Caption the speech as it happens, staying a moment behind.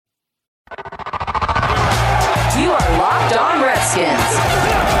You are Locked On Redskins,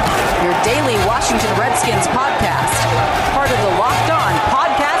 your daily Washington Redskins podcast, part of the Locked On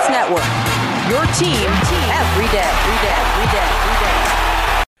Podcast Network, your team every day.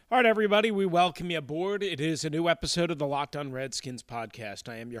 All right, everybody, we welcome you aboard. It is a new episode of the Locked On Redskins podcast.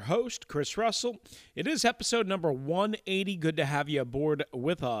 I am your host, Chris Russell. It is episode number 180. Good to have you aboard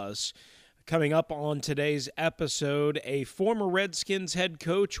with us. Coming up on today's episode, a former Redskins head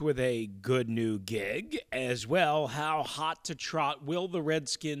coach with a good new gig, as well, how hot to trot will the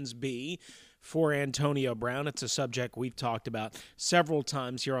Redskins be for Antonio Brown? It's a subject we've talked about several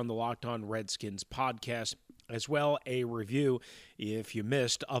times here on the Locked On Redskins podcast, as well a review, if you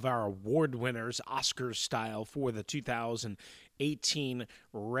missed, of our award winners, Oscars style, for the 2018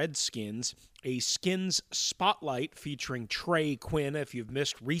 Redskins. A Skins Spotlight featuring Trey Quinn. If you've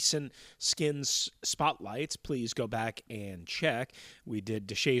missed recent Skins Spotlights, please go back and check. We did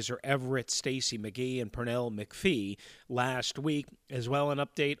DeShazer Everett, Stacey McGee, and Pernell McPhee last week, as well an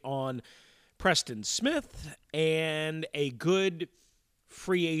update on Preston Smith and a good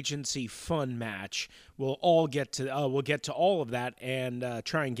free agency fun match. We'll get to all of that and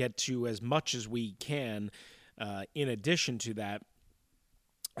try and get to as much as we can in addition to that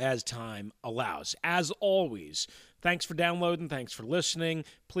as time allows. As always, thanks for downloading, thanks for listening.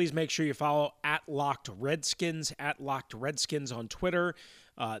 Please make sure you follow @LockedRedskins, @LockedRedskins on Twitter.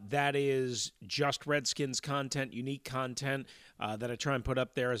 That is just Redskins content, unique content that I try and put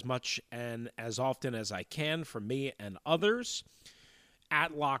up there as much and as often as I can for me and others.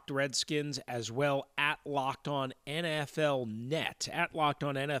 @LockedRedskins, as well @LockedOnNFLNet,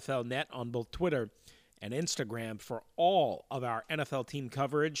 @LockedOnNFLNet on both Twitter and Instagram for all of our NFL team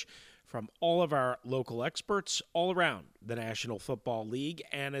coverage from all of our local experts all around the National Football League.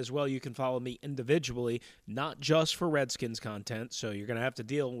 And as well, you can follow me individually, not just for Redskins content. So you're going to have to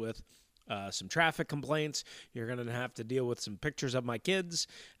deal with some traffic complaints. You're going to have to deal with some pictures of my kids.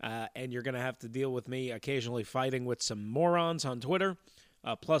 And you're going to have to deal with me occasionally fighting with some morons on Twitter,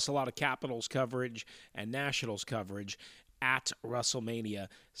 plus a lot of Capitals coverage and Nationals coverage at WrestleMania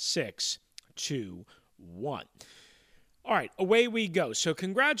 621. All right, away we go. So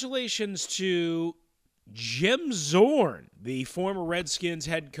congratulations to Jim Zorn, the former Redskins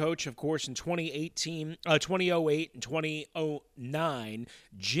head coach, of course, in 2008 and 2009.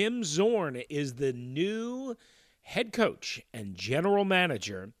 Jim Zorn is the new head coach and general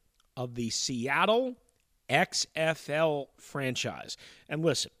manager of the Seattle XFL franchise. And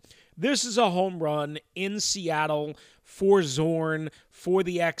listen, this is a home run in Seattle for Zorn, for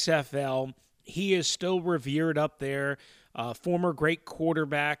the XFL. He is still revered up there. Former great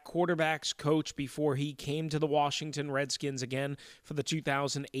quarterbacks coach before he came to the Washington Redskins again for the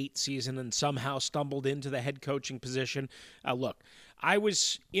 2008 season and somehow stumbled into the head coaching position. Look, I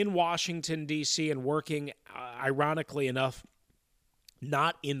was in Washington, D.C. and working, ironically enough,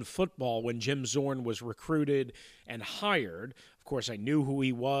 not in football when Jim Zorn was recruited and hired. Of course, I knew who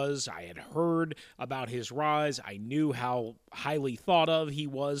he was. I had heard about his rise. I knew how highly thought of he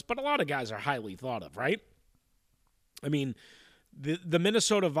was, but a lot of guys are highly thought of, right? I mean, the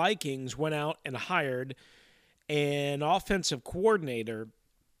Minnesota Vikings went out and hired an offensive coordinator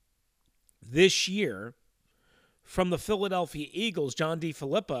this year from the Philadelphia Eagles, John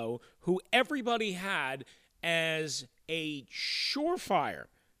DeFilippo, who everybody had as a surefire,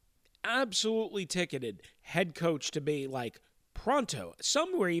 absolutely ticketed head coach to be like pronto.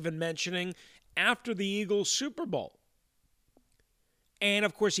 Some were even mentioning after the Eagles Super Bowl. And,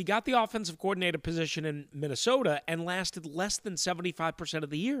 of course, he got the offensive coordinator position in Minnesota and lasted less than 75% of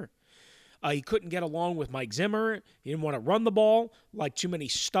the year. He couldn't get along with Mike Zimmer. He didn't want to run the ball like too many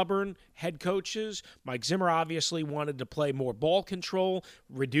stubborn head coaches. Mike Zimmer obviously wanted to play more ball control,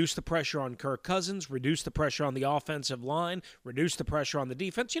 reduce the pressure on Kirk Cousins, reduce the pressure on the offensive line, reduce the pressure on the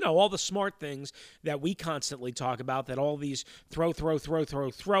defense. You know, all the smart things that we constantly talk about that all these throw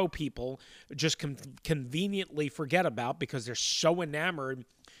people just conveniently forget about because they're so enamored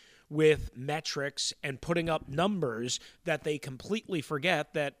with metrics and putting up numbers that they completely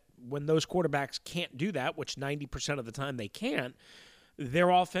forget that when those quarterbacks can't do that, which 90% of the time they can't, their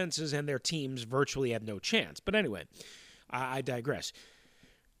offenses and their teams virtually have no chance. But anyway, I digress.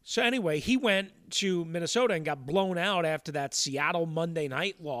 So anyway, he went to Minnesota and got blown out after that Seattle Monday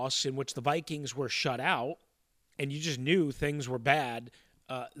night loss in which the Vikings were shut out, and you just knew things were bad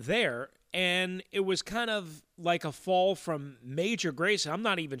there. And it was kind of like a fall from major grace. I'm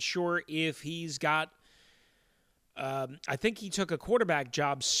not even sure if he's got I think he took a quarterback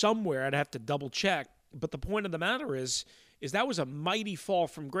job somewhere. I'd have to double check. But the point of the matter is that was a mighty fall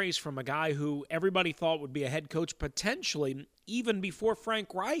from grace from a guy who everybody thought would be a head coach, potentially even before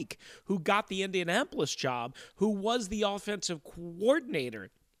Frank Reich, who got the Indianapolis job, who was the offensive coordinator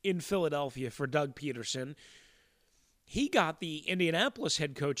in Philadelphia for Doug Peterson. He got the Indianapolis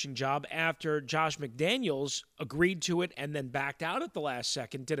head coaching job after Josh McDaniels agreed to it and then backed out at the last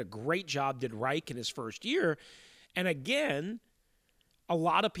second. Did a great job, did Reich in his first year. And again, a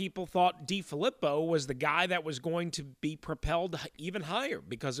lot of people thought DeFilippo was the guy that was going to be propelled even higher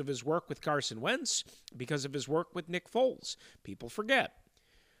because of his work with Carson Wentz, because of his work with Nick Foles. People forget.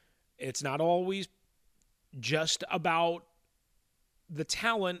 It's not always just about the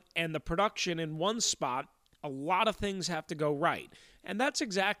talent and the production in one spot. A lot of things have to go right. And that's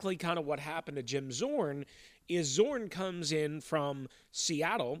exactly kind of what happened to Jim Zorn. Zorn comes in from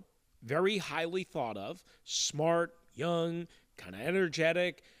Seattle, very highly thought of, smart, young, kind of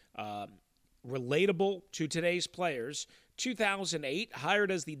energetic, relatable to today's players. 2008,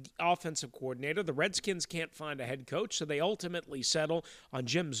 hired as the offensive coordinator. The Redskins can't find a head coach, so they ultimately settle on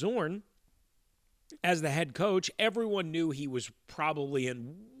Jim Zorn as the head coach. Everyone knew he was probably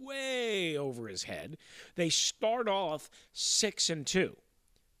in way over his head. They start off 6-2.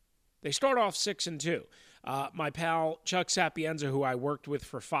 My pal Chuck Sapienza, who I worked with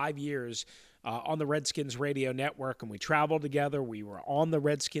for 5 years on the Redskins radio network, and we traveled together. We were on the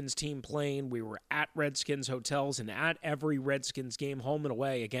Redskins team plane. We were at Redskins hotels and at every Redskins game, home and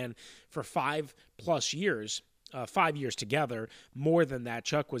away, again, for 5+ years. 5 years together, more than that.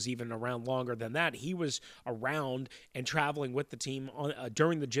 Chuck was even around longer than that. He was around and traveling with the team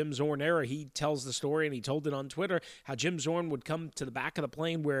during the Jim Zorn era. He tells the story, and he told it on Twitter, how Jim Zorn would come to the back of the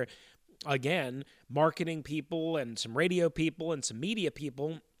plane where, again, marketing people and some radio people and some media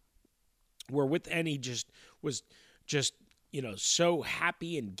people were with, and he was so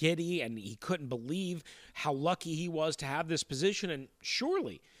happy and giddy, and he couldn't believe how lucky he was to have this position. And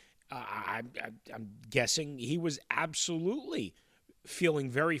surely, I'm guessing he was absolutely feeling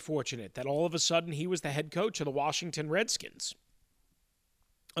very fortunate that all of a sudden he was the head coach of the Washington Redskins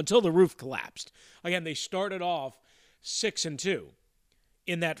until the roof collapsed. Again, they started off 6-2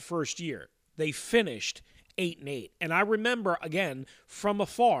 in that first year. They finished 8-8. And I remember, again, from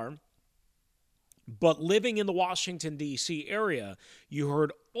afar, but living in the Washington, D.C. area, you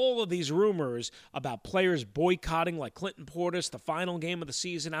heard all of these rumors about players boycotting, like Clinton Portis, the final game of the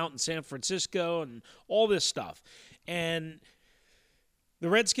season out in San Francisco, and all this stuff. And the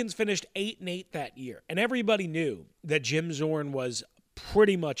Redskins finished 8-8 that year. And everybody knew that Jim Zorn was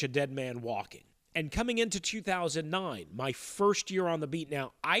pretty much a dead man walking. And coming into 2009, my first year on the beat,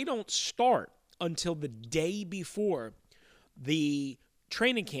 now, I don't start until the day before the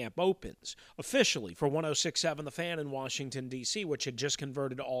training camp opens officially for 106.7 The Fan in Washington, D.C., which had just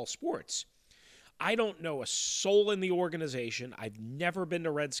converted to all sports. I don't know a soul in the organization. I've never been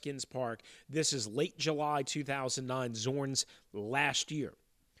to Redskins Park. This is late July 2009, Zorn's last year.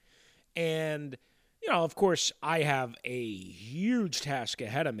 And, of course, I have a huge task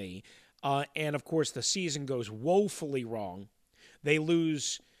ahead of me. And, of course, the season goes woefully wrong. They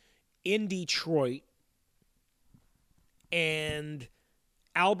lose in Detroit, and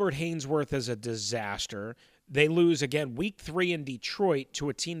Albert Haynesworth is a disaster. They lose, again, week 3 in Detroit to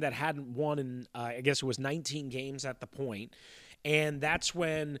a team that hadn't won in, I guess it was 19 games at the point. And that's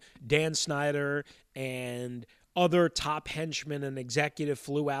when Dan Snyder and other top henchmen and executive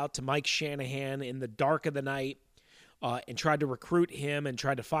flew out to Mike Shanahan in the dark of the night and tried to recruit him and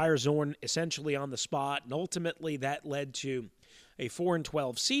tried to fire Zorn essentially on the spot. And ultimately that led to a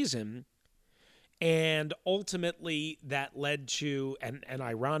 4-12 season. And ultimately, that led to, and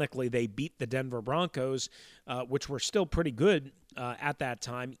ironically, they beat the Denver Broncos, which were still pretty good at that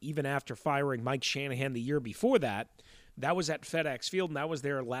time, even after firing Mike Shanahan the year before that. That was at FedEx Field, and that was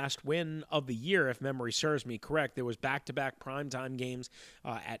their last win of the year, if memory serves me correct. There was back-to-back primetime games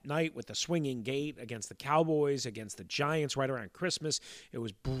at night with the swinging gate against the Cowboys, against the Giants right around Christmas. It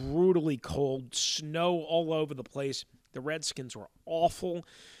was brutally cold, snow all over the place. The Redskins were awful.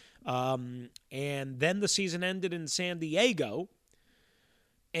 And then the season ended in San Diego,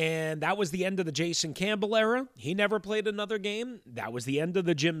 and that was the end of the Jason Campbell era. He never played another game. That was the end of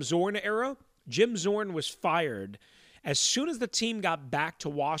the Jim Zorn era. Jim Zorn was fired. As soon as the team got back to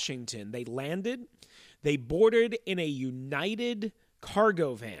Washington, they landed. They boarded in a United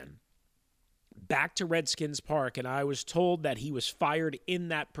cargo van back to Redskins Park, and I was told that he was fired in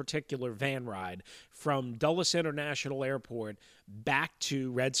that particular van ride from Dulles International Airport back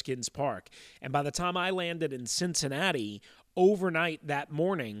to Redskins Park. And by the time I landed in Cincinnati overnight that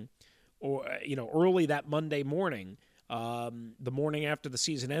morning, or early that Monday morning, the morning after the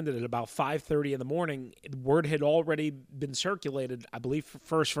season ended at about 5:30 in the morning. Word had already been circulated, I believe,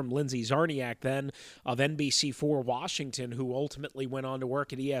 first from Lindsay Zarniak, then of NBC4 Washington, who ultimately went on to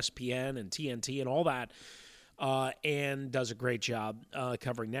work at ESPN and TNT and all that, and does a great job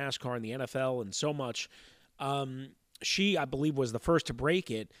covering NASCAR and the NFL and so much. She, I believe, was the first to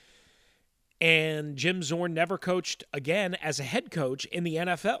break it. And Jim Zorn never coached again as a head coach in the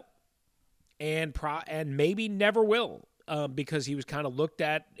NFL. And maybe never will, because he was kind of looked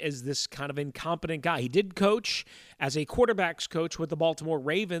at as this kind of incompetent guy. He did coach as a quarterback's coach with the Baltimore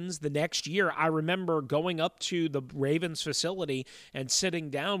Ravens the next year. I remember going up to the Ravens facility and sitting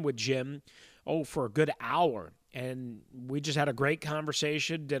down with Jim, for a good hour. And we just had a great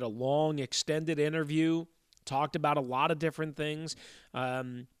conversation, did a long, extended interview, talked about a lot of different things.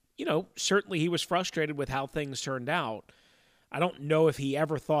 Certainly he was frustrated with how things turned out. I don't know if he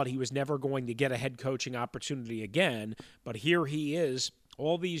ever thought he was never going to get a head coaching opportunity again, but here he is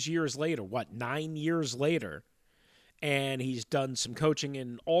all these years later, 9 years later, and he's done some coaching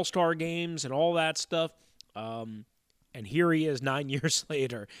in all-star games and all that stuff, and here he is 9 years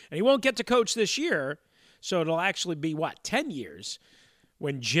later. And he won't get to coach this year, so it'll actually be, 10 years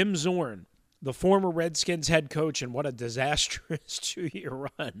when Jim Zorn, the former Redskins head coach, and what a disastrous 2-year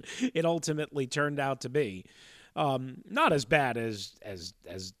run it ultimately turned out to be. Not as bad as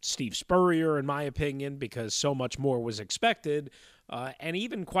Steve Spurrier, in my opinion, because so much more was expected. And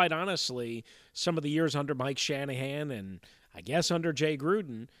even, quite honestly, some of the years under Mike Shanahan and I guess under Jay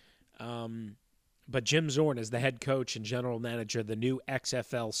Gruden. But Jim Zorn is the head coach and general manager of the new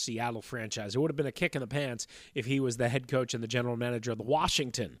XFL Seattle franchise. It would have been a kick in the pants if he was the head coach and the general manager of the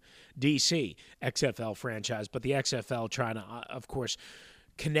Washington, D.C. XFL franchise. But the XFL trying to, of course,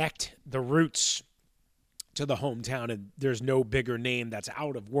 connect the roots to the hometown, and there's no bigger name that's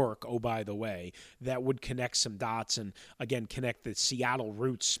out of work, oh, by the way, that would connect some dots and, again, connect the Seattle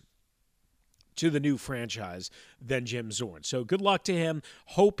roots to the new franchise than Jim Zorn. So good luck to him.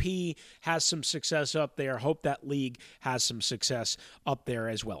 Hope he has some success up there. Hope that league has some success up there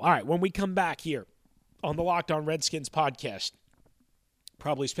as well. All right, when we come back here on the Locked On Redskins podcast,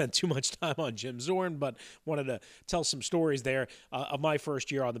 probably spent too much time on Jim Zorn, but wanted to tell some stories there of my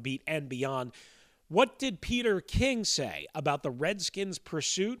first year on the beat and beyond. What did Peter King say about the Redskins'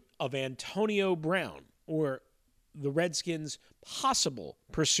 pursuit of Antonio Brown, or the Redskins' possible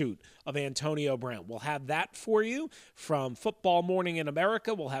pursuit of Antonio Brown? We'll have that for you from Football Morning in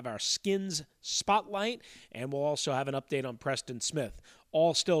America. We'll have our Skins Spotlight, and we'll also have an update on Preston Smith.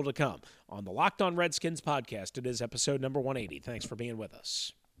 All still to come on the Locked On Redskins podcast. It is episode number 180. Thanks for being with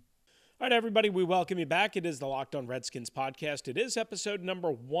us. All right, everybody, we welcome you back. It is the Locked On Redskins podcast. It is episode number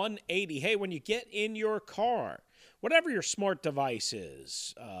 180. Hey, when you get in your car, whatever your smart device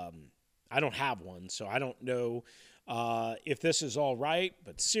is, I don't have one, so I don't know if this is all right,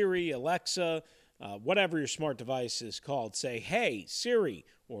 but Siri, Alexa, whatever your smart device is called, say, hey, Siri,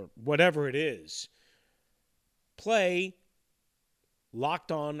 or whatever it is, play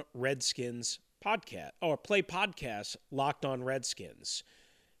Locked On Redskins podcast, or play podcast Locked On Redskins.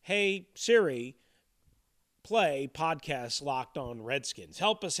 Hey, Siri, play podcast Locked On Redskins.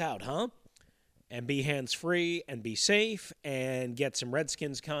 Help us out, huh? And be hands-free and be safe and get some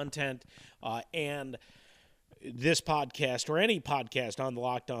Redskins content and this podcast or any podcast on the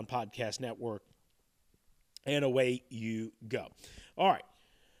Locked On Podcast Network. And away you go. All right.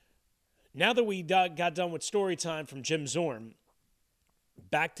 Now that we got done with story time from Jim Zorn,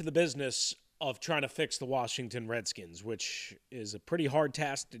 back to the business of trying to fix the Washington Redskins, which is a pretty hard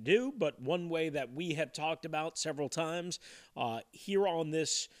task to do, but one way that we have talked about several times here on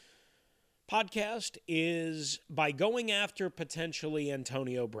this podcast is by going after potentially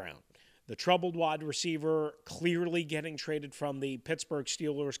Antonio Brown, the troubled wide receiver, clearly getting traded from the Pittsburgh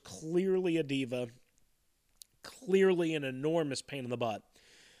Steelers, clearly a diva, clearly an enormous pain in the butt.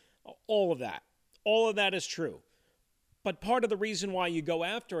 All of that is true. But part of the reason why you go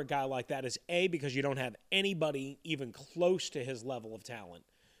after a guy like that is, A, because you don't have anybody even close to his level of talent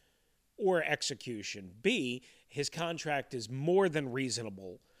or execution. B, his contract is more than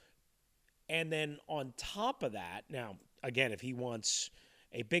reasonable. And then on top of that, now, again, if he wants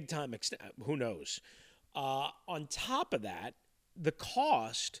a big-time who knows? On top of that, the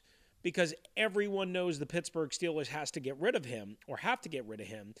cost, because everyone knows the Pittsburgh Steelers have to get rid of him,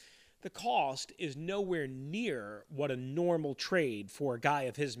 the cost is nowhere near what a normal trade for a guy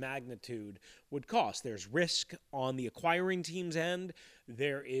of his magnitude would cost. There's risk on the acquiring team's end.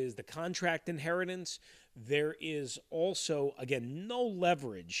 There is the contract inheritance. There is also, again, no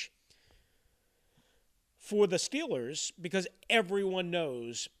leverage for the Steelers because everyone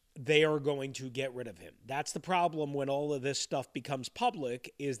knows they are going to get rid of him. That's the problem when all of this stuff becomes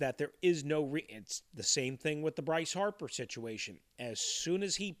public, is that there is no it's the same thing with the Bryce Harper situation. As soon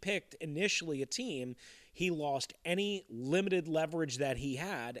as he picked initially a team, he lost any limited leverage that he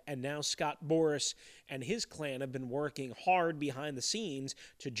had, and now Scott Boras and his clan have been working hard behind the scenes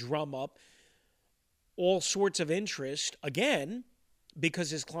to drum up all sorts of interest, again, because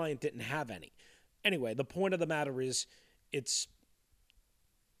his client didn't have any. Anyway, the point of the matter is, it's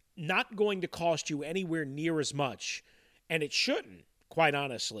not going to cost you anywhere near as much, and it shouldn't, quite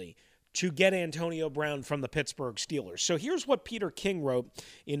honestly, to get Antonio Brown from the Pittsburgh Steelers. So here's what Peter King wrote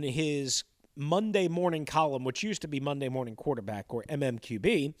in his Monday morning column, which used to be Monday Morning Quarterback, or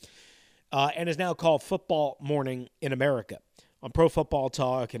MMQB, and is now called Football Morning in America, on Pro Football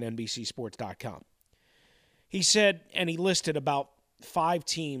Talk and NBCSports.com. He said, and he listed about 5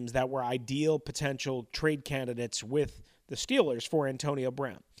 teams that were ideal potential trade candidates with the Steelers for Antonio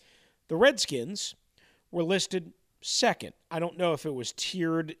Brown. The Redskins were listed second. I don't know if it was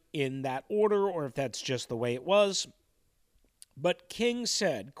tiered in that order or if that's just the way it was. But King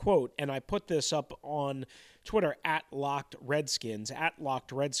said, quote, and I put this up on Twitter, @LockedRedskins.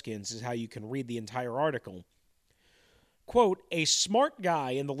 @LockedRedskins is how you can read the entire article. Quote, a smart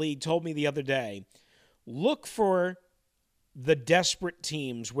guy in the league told me the other day, look for the desperate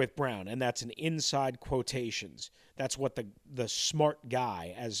teams with Brown, and that's an inside quotations. That's what the smart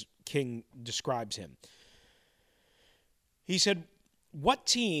guy, as King describes him. He said, what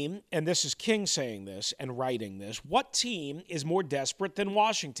team, and this is King saying this and writing this, what team is more desperate than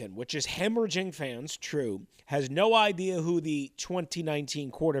Washington, which is hemorrhaging fans, true, has no idea who the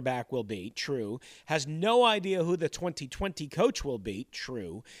 2019 quarterback will be, true, has no idea who the 2020 coach will be,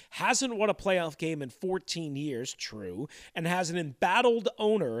 true, hasn't won a playoff game in 14 years, true, and has an embattled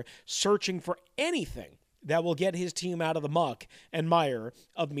owner searching for anything that will get his team out of the muck and mire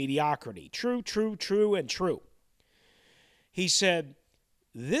of mediocrity. True, true, true, and true. He said,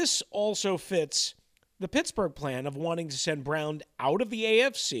 this also fits the Pittsburgh plan of wanting to send Brown out of the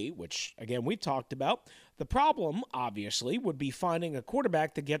AFC, which, again, we've talked about. The problem, obviously, would be finding a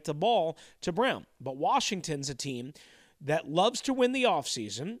quarterback to get the ball to Brown. But Washington's a team that loves to win the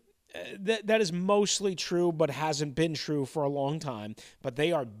offseason. That is mostly true, but hasn't been true for a long time. But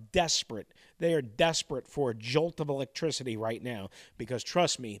they are desperate. They are desperate for a jolt of electricity right now because,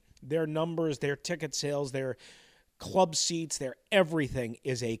 trust me, their numbers, their ticket sales, their club seats, their everything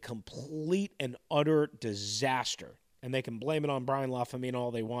is a complete and utter disaster. And they can blame it on Brian Lafayette all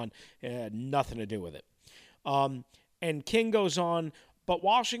they want. It had nothing to do with it. And King goes on, but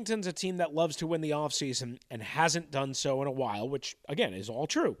Washington's a team that loves to win the offseason and hasn't done so in a while, which, again, is all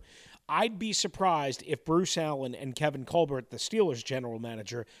true. I'd be surprised if Bruce Allen and Kevin Colbert, the Steelers general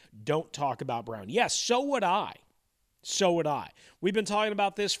manager, don't talk about Brown. Yes, so would I. So would I. We've been talking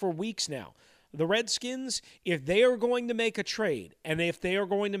about this for weeks now. The Redskins, if they are going to make a trade, and if they are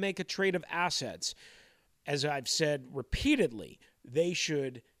going to make a trade of assets, as I've said repeatedly, they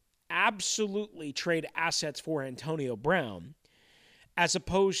should absolutely trade assets for Antonio Brown, as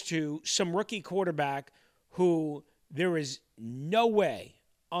opposed to some rookie quarterback who there is no way,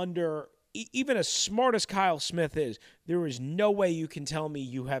 under even as smart as Kyle Smith is, there is no way you can tell me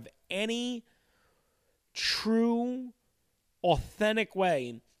you have any true, authentic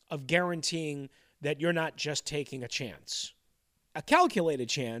way of guaranteeing that you're not just taking a chance. A calculated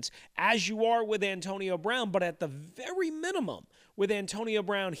chance, as you are with Antonio Brown, but at the very minimum, with Antonio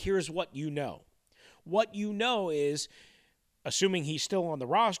Brown, here's what you know. What you know is, assuming he's still on the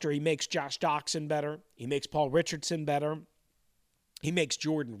roster, he makes Josh Doctson better, he makes Paul Richardson better, he makes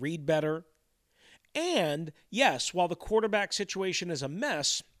Jordan Reed better. And, yes, while the quarterback situation is a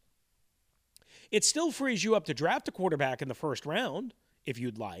mess, it still frees you up to draft a quarterback in the first round, if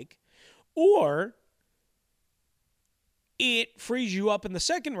you'd like, or it frees you up in the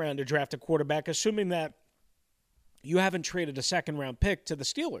second round to draft a quarterback, assuming that you haven't traded a second-round pick to the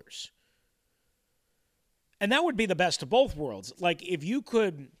Steelers. And that would be the best of both worlds. Like, if you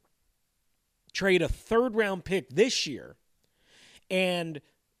could trade a third-round pick this year, and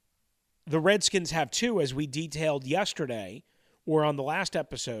the Redskins have 2, as we detailed yesterday, or on the last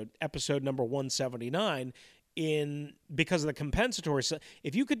episode number 179, because of the compensatory. So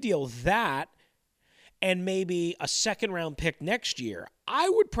if you could deal that and maybe a second-round pick next year, I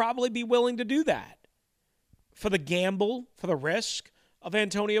would probably be willing to do that for the gamble, for the risk of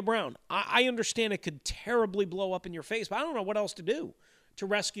Antonio Brown. I understand it could terribly blow up in your face, but I don't know what else to do to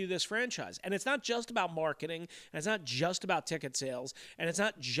rescue this franchise. And it's not just about marketing, and it's not just about ticket sales, and it's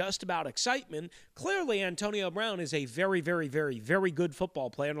not just about excitement. Clearly, Antonio Brown is a very, very, very, very good football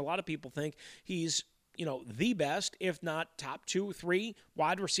player, and a lot of people think he's the best, if not top 2, 3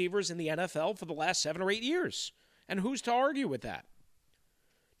 wide receivers in the NFL for the last 7 or 8 years. And who's to argue with that?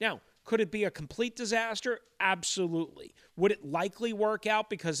 Now, could it be a complete disaster? Absolutely. Would it likely work out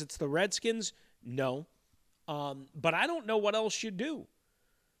because it's the Redskins? No. But I don't know what else you do,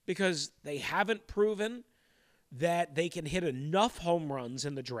 because they haven't proven that they can hit enough home runs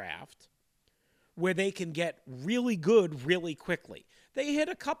in the draft where they can get really good really quickly. They hit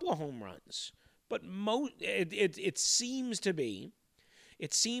a couple of home runs, but it seems to be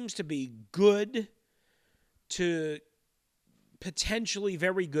good to potentially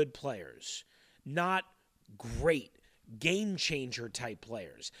very good players, not great game changer type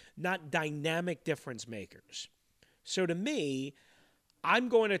players, not dynamic difference makers. So to me, I'm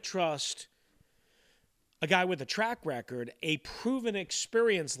going to trust a guy with a track record, a proven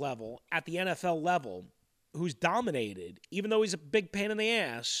experience level at the NFL level, who's dominated, even though he's a big pain in the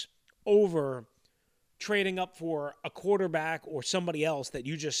ass, over trading up for a quarterback or somebody else that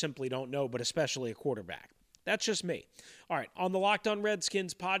you just simply don't know, but especially a quarterback. That's just me. All right, on the Locked On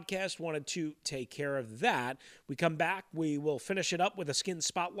Redskins podcast, wanted to take care of that. We come back, we will finish it up with a skin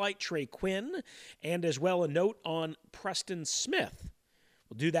spotlight, Trey Quinn, and as well a note on Preston Smith.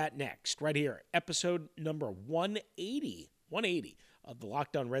 We'll do that next, right here, episode number 180 of the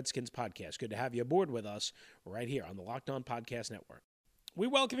Locked On Redskins podcast. Good to have you aboard with us right here on the Locked On Podcast Network. We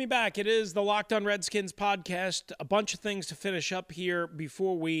welcome you back. It is the Locked On Redskins podcast. A bunch of things to finish up here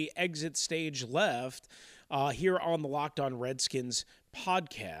before we exit stage left. Here on the Locked On Redskins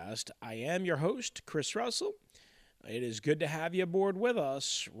podcast. I am your host, Chris Russell. It is good to have you aboard with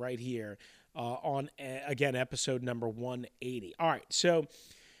us right here on, again, episode number 180. All right, so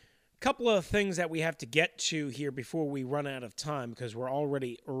a couple of things that we have to get to here before we run out of time, because we're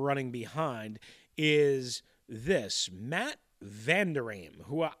already running behind, is this. Matt Vanderheim,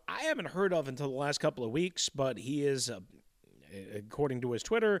 who I haven't heard of until the last couple of weeks, but he is according to his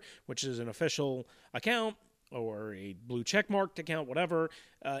Twitter, which is an official account or a blue checkmarked account, whatever.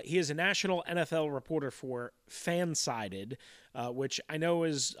 He is a national NFL reporter for Fansided, which I know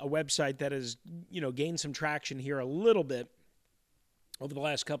is a website that has, gained some traction here a little bit over the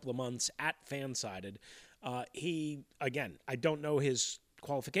last couple of months at Fansided. I don't know his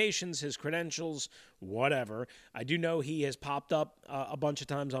qualifications, his credentials, whatever. I do know he has popped up a bunch of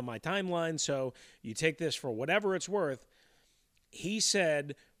times on my timeline, so you take this for whatever it's worth. He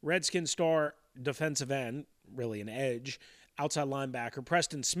said Redskin star defensive end, really an edge, outside linebacker,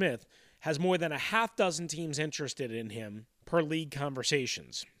 Preston Smith, has more than a half dozen teams interested in him per league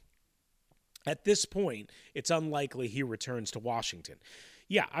conversations. At this point, it's unlikely he returns to Washington.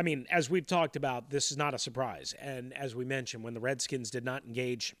 Yeah, I mean, as we've talked about, this is not a surprise. And as we mentioned, when the Redskins did not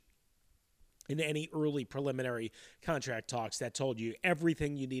engage in any early preliminary contract talks, that told you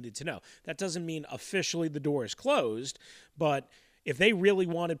everything you needed to know. That doesn't mean officially the door is closed, but if they really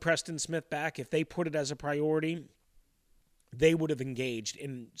wanted Preston Smith back, if they put it as a priority, they would have engaged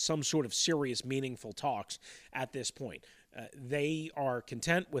in some sort of serious, meaningful talks at this point. They are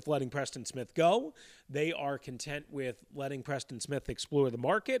content with letting Preston Smith go. They are content with letting Preston Smith explore the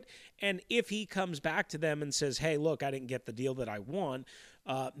market. And if he comes back to them and says, hey, look, I didn't get the deal that I want,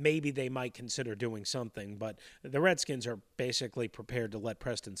 maybe they might consider doing something. But the Redskins are basically prepared to let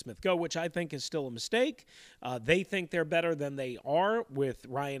Preston Smith go, which I think is still a mistake. They think they're better than they are with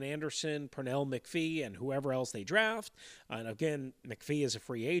Ryan Anderson, Pernell McPhee, and whoever else they draft. And again, McPhee is a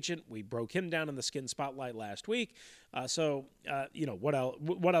free agent. We broke him down in the Skin Spotlight last week. So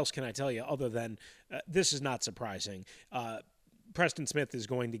what else can I tell you other than this is not surprising. Preston Smith is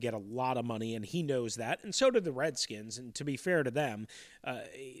going to get a lot of money, and he knows that, and so do the Redskins. And to be fair to them,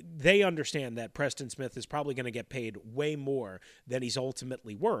 they understand that Preston Smith is probably going to get paid way more than he's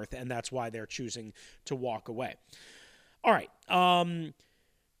ultimately worth, and that's why they're choosing to walk away. All right.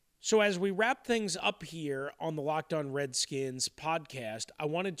 So as we wrap things up here on the Locked On Redskins podcast, I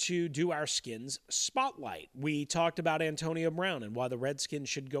wanted to do our Skins Spotlight. We talked about Antonio Brown and why the Redskins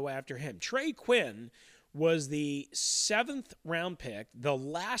should go after him. Trey Quinn was the 7th round pick, the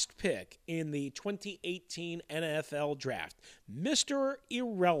last pick in the 2018 NFL Draft. Mr.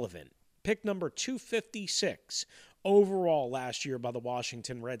 Irrelevant, pick number 256 overall last year by the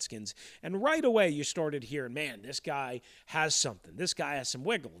Washington Redskins. And right away you started hearing, man, this guy has something. This guy has some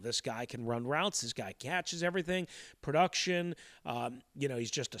wiggle. This guy can run routes. This guy catches everything. Production.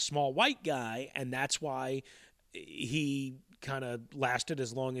 He's just a small white guy, and that's why he kind of lasted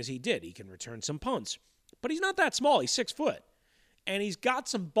as long as he did. He can return some punts. But he's not that small. He's 6 foot. And he's got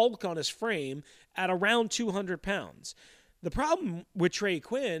some bulk on his frame at around 200 pounds. The problem with Trey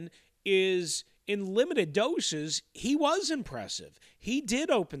Quinn is in limited doses, he was impressive. He did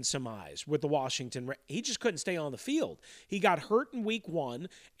open some eyes with the Washington. He just couldn't stay on the field. He got hurt in week 1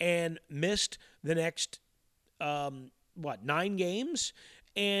 and missed the next, 9 games,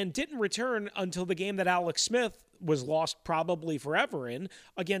 and didn't return until the game that Alex Smith was lost probably forever in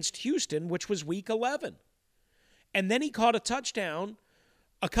against Houston, which was week 11. And then he caught a touchdown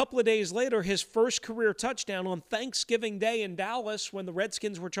a couple of days later, his first career touchdown on Thanksgiving Day in Dallas when the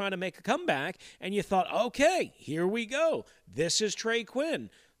Redskins were trying to make a comeback. And you thought, okay, here we go. This is Trey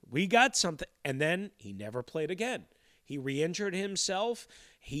Quinn. We got something. And then he never played again. He re-injured himself.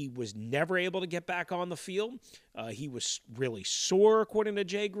 He was never able to get back on the field. He was really sore, according to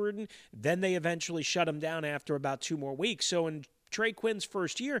Jay Gruden. Then they eventually shut him down after about 2 more weeks. So in Trey Quinn's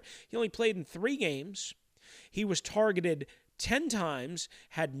first year, he only played in 3 games. He was targeted 10 times,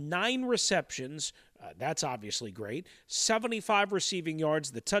 had 9 receptions. That's obviously great. 75 receiving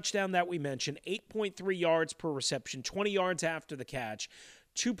yards. The touchdown that we mentioned, 8.3 yards per reception, 20 yards after the catch,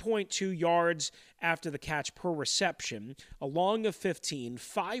 2.2 yards after the catch per reception, a long of 15,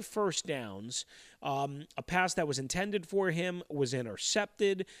 5 first downs. A pass that was intended for him was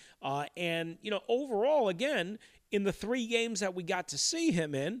intercepted. And, overall, again, in the 3 games that we got to see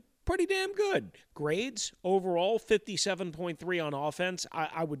him in, pretty damn good. Grades, overall, 57.3 on offense.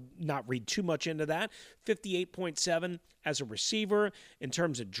 I would not read too much into that. 58.7 as a receiver. In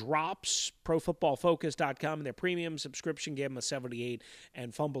terms of drops, ProFootballFocus.com and their premium subscription gave him a 78,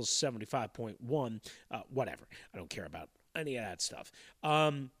 and fumbles 75.1. Whatever. I don't care about any of that stuff.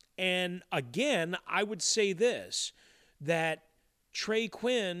 And again, I would say this, that Trey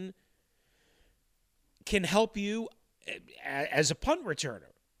Quinn can help you as a punt returner,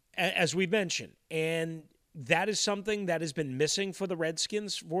 as we mentioned, and that is something that has been missing for the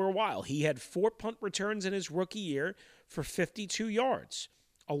Redskins for a while. He had 4 punt returns in his rookie year for 52 yards,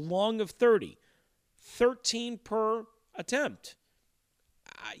 a long of 30, 13 per attempt.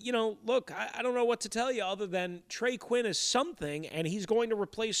 Look, I don't know what to tell you other than Trey Quinn is something, and he's going to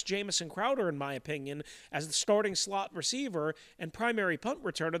replace Jamison Crowder, in my opinion, as the starting slot receiver and primary punt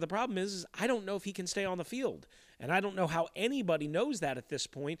returner. The problem is I don't know if he can stay on the field, and I don't know how anybody knows that at this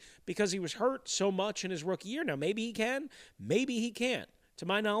point because he was hurt so much in his rookie year. Now, maybe he can, maybe he can't. To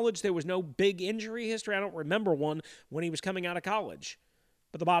my knowledge, there was no big injury history. I don't remember one when he was coming out of college.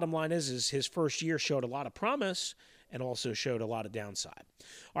 But the bottom line is his first year showed a lot of promise and also showed a lot of downside.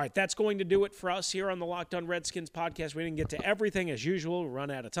 All right, that's going to do it for us here on the Locked On Redskins podcast. We didn't get to everything as usual. We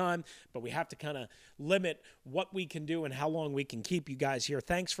run out of time, but we have to kind of limit what we can do and how long we can keep you guys here.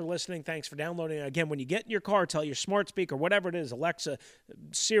 Thanks for listening. Thanks for downloading. Again, when you get in your car, tell your smart speaker, whatever it is, Alexa,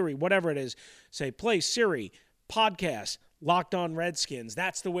 Siri, whatever it is, say, play Siri, podcast, Locked On Redskins.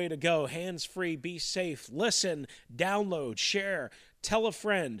 That's the way to go. Hands-free, be safe, listen, download, share, tell a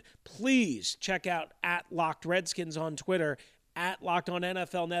friend. Please check out @LockedRedskins on Twitter,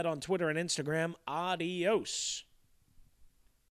 @LockedOnNFLNet on Twitter and Instagram. Adios.